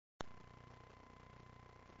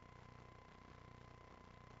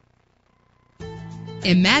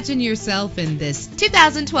Imagine yourself in this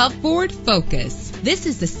 2012 Ford Focus. This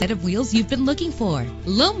is the set of wheels you've been looking for.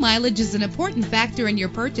 Low mileage is an important factor in your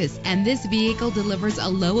purchase, and this vehicle delivers a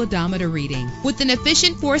low odometer reading. With an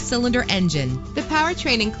efficient 4-cylinder engine, the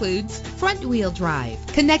powertrain includes front-wheel drive,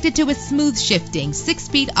 connected to a smooth shifting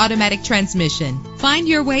 6-speed automatic transmission. Find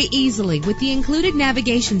your way easily with the included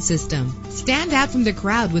navigation system. Stand out from the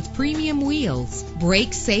crowd with premium wheels.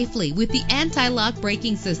 Brake safely with the anti-lock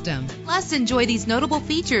braking system. Plus, enjoy these notable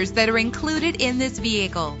features that are included in this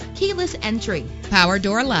vehicle: keyless entry, power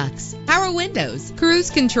door locks, power windows, cruise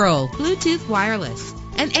control, Bluetooth wireless,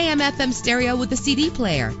 an AM/FM stereo with a CD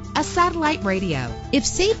player, a satellite radio. If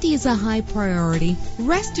safety is a high priority,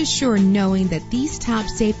 rest assured knowing that these top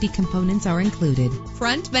safety components are included: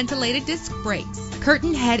 front ventilated disc brakes,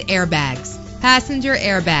 curtain head airbags, passenger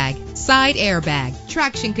airbag, side airbag,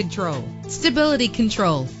 traction control, stability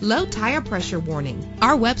control, low tire pressure warning.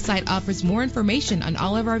 Our website offers more information on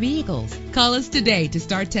all of our vehicles. Call us today to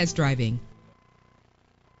start test driving.